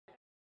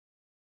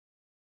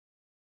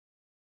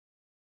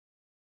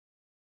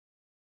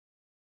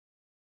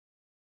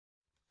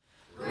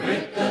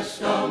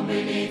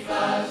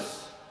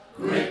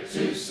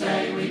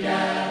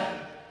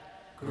dare.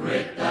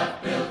 Grit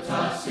that built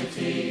our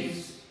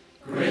cities,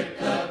 grit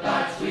the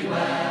badge we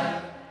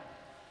wear.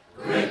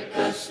 Grit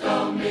the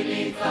stone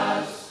beneath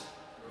us,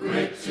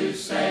 grit to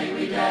say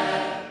we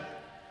dare.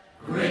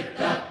 Grit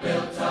that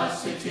built our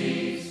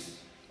cities,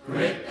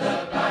 grit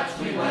the badge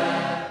we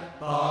wear.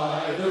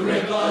 By the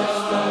river,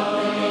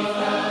 stone beneath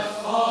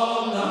us,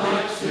 on the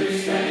heights to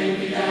say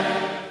we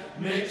dare.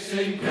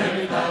 Mixing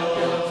grit that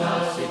built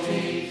our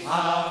cities,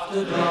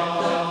 after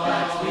dark the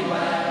badge we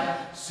wear.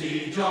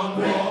 See John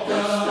Walker,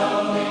 the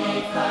stone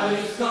beneath us,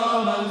 with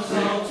common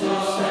grit to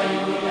say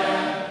we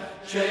dare.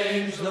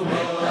 Change the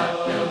world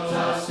that built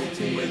our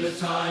city, with a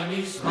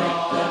tiny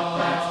spark, the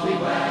badge we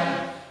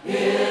wear.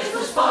 Here's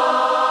the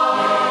spark,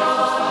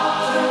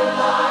 to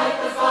light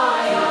the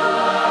fire.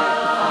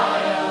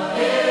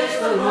 Here's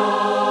the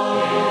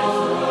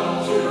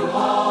road, to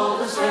hold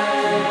the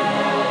same.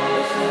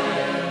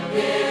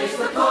 Here's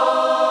the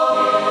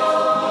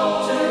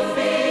call, to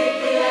feed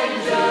the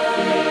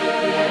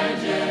engine.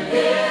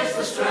 Here's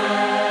the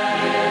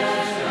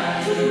strength,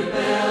 to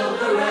build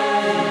the rail.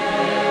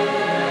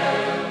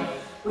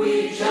 We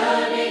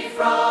journeyed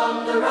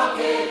from the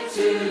rocket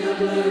to the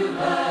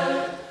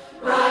bluebird,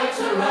 right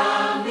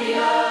around the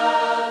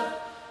earth,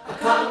 a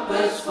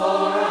compass for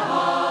our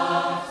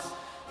hearts.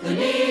 The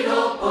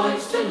needle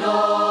points to north,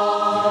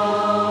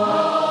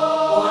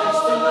 points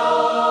to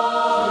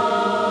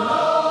north,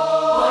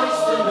 points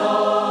to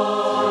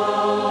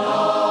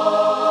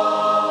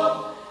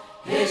north.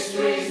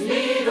 History's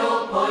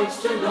needle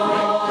points to north.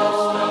 Grit the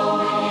stone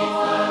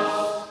beneath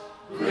us,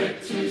 grit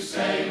to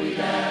say we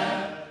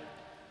dare.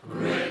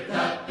 Grit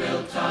that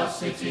built our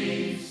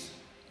cities,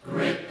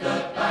 grit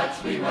the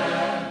badge we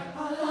wear.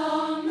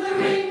 Along the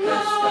Grit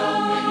the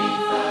stone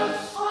beneath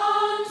us,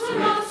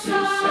 grit to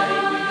say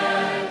we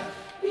dare.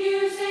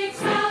 Music's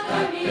Grit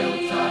that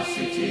built our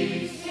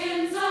cities,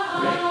 hymns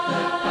grit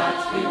the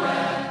badge we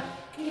wear.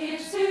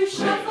 Kids to Grit the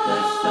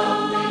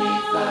stone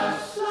beneath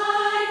us,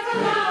 like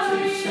grit to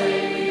say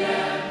we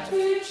dare.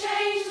 to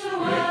change the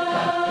Grit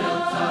that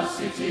built our with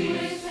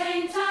cities,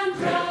 paint and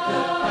grit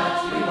the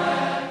badge we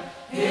wear.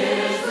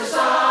 Here's the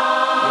sound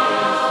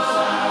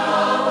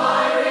of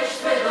Irish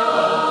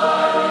fiddle.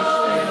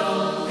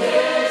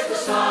 Here's the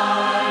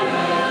siren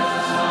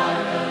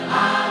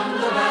and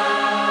the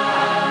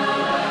bell,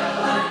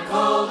 and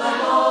call them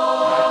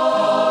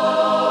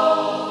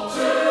all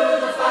to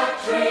the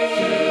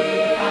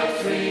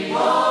factory,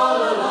 all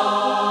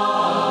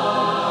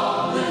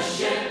along the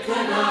ship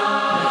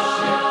canal.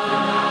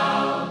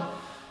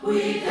 We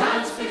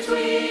dance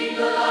between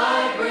the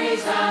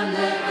libraries and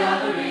the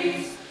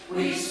galleries.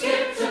 We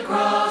skipped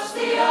across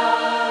the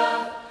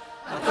earth,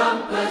 a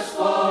compass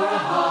for our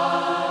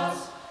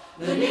hearts.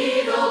 The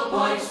needle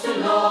points to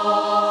north,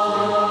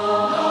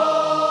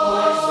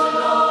 points to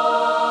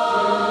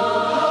north,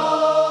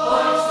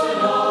 points to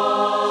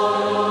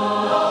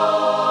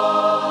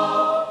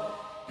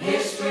north.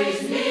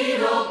 History's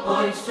needle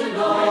points to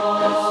north. Grit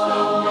the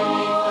stone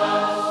beneath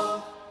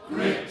us,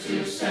 grit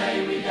to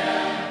say we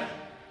dare.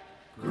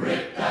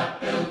 Grit that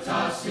built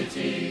our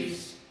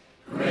cities,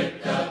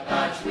 grit the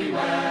badge we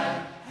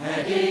wear.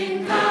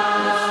 Heading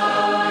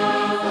down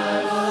beneath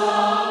us,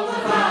 along the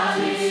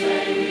valley,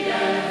 say we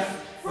dare.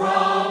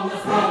 From the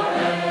front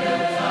that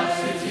built our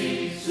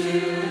cities, to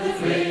the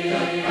free the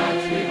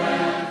badge we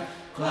wear.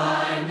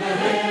 Climb the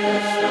hill,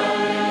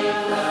 stone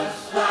beneath us,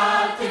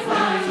 that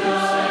defines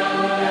us, say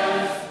we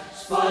dare.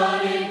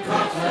 Spun in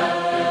cotton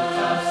built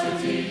our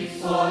cities,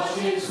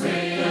 fortune's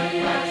free the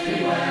badge we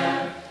wear.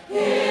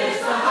 Here's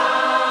the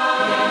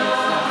hand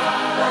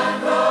that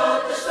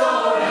wrote the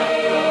story.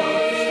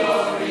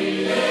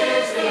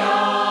 Here's the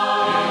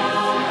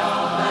arm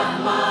that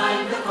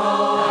mined the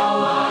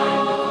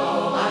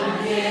coal.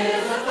 And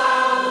here's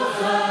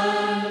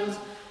 1,000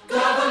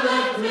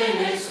 government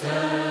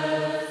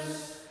ministers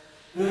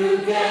who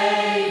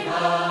gave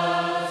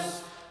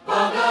us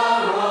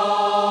bugger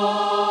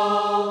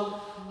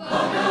all,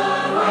 bugger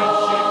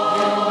all.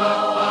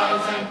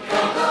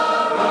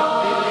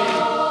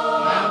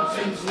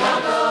 Mountains,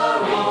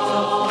 bugger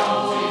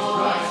all.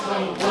 Christ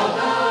from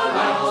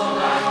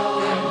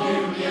and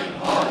Union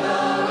Hall.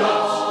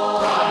 Guts,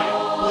 pride,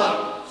 blood,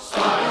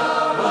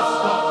 style,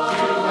 Woodstock,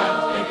 Jew and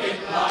picket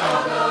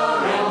line.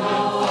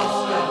 Brendan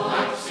Foster,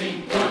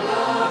 Maxine Good,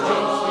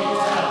 jokes we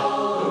tell,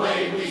 the way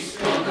we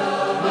speak.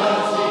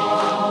 Mersey,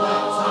 Humber,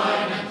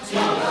 Tyne and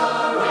Tees,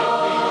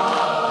 greatly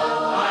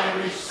hard,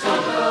 Irish sea.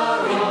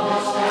 In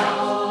this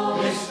town,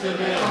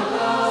 Listerville,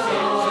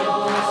 Simpson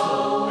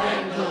Castle,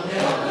 Pendle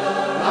Hill,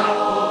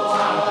 Blackpool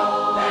Tower,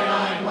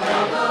 Pennine Way,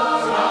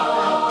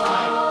 Strathfield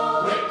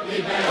Pike, Whitley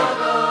Bay,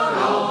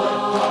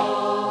 Albert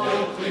Dock,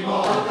 Ilkley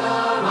Moor,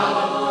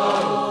 Malham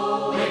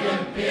Cove,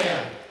 Wigan Pier.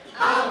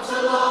 Out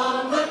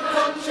along the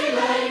country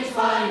lanes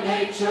by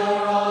nature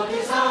or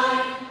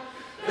design,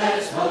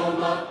 there's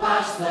home up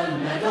past the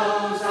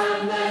meadows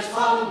and there's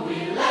home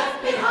we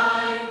left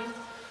behind.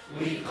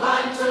 We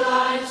climb to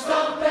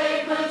limestone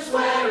pavements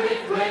where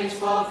it rains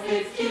for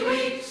 50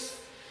 weeks,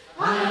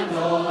 and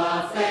all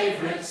our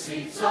favourite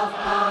seats of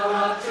power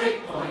are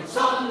trick points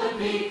on the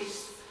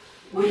peaks.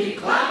 We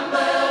clambered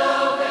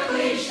over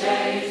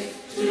cliches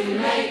to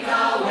make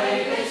our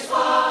way this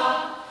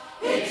far.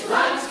 It's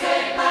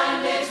landscape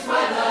and it's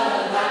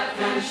weather that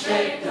can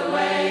shape the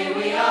way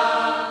we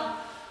are.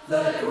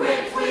 The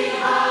grit we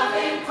have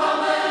in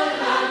common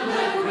and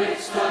the grit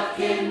stuck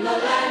in the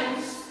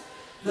lens.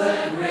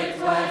 The grit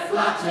where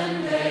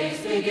flattened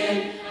days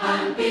begin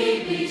and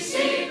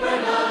BBC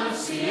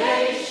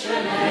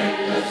pronunciation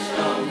ends. The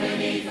stone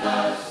beneath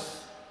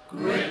us,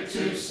 grit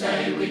to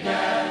say we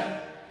dare.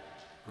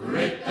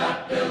 Grit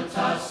that built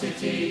our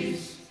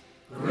cities,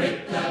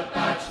 grit the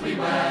badge we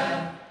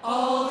wear.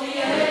 All the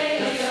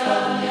alien, the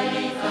stone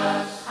beneath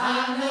us,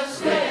 and the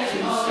grit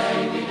to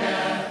say we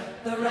dare.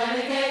 The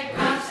renegade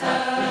panther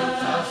that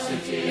built our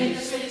cities, in the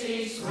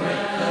city square.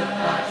 Grit the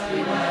badge we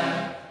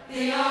wear.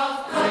 The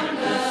off-country,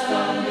 the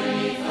stone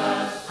beneath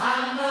us,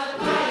 and the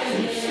grit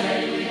to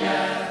say we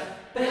dare.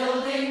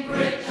 Building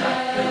grit that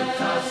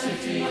built our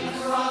cities,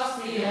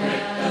 across the air.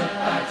 Grit the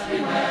badge we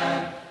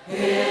wear.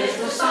 Here's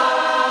the sign.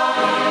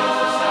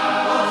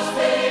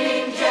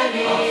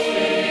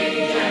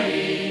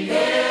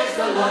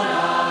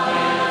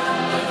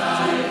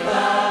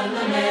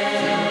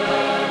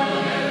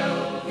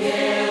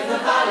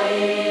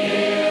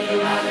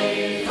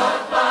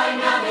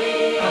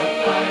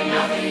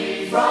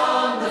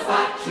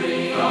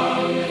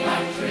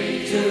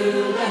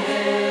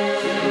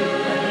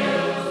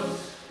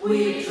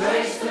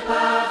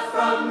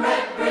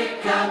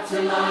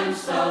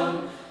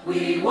 Limestone,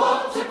 we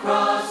walked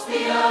across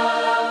the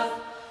earth,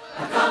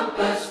 a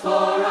compass for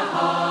our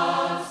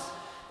hearts,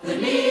 the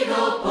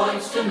needle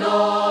points to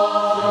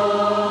north.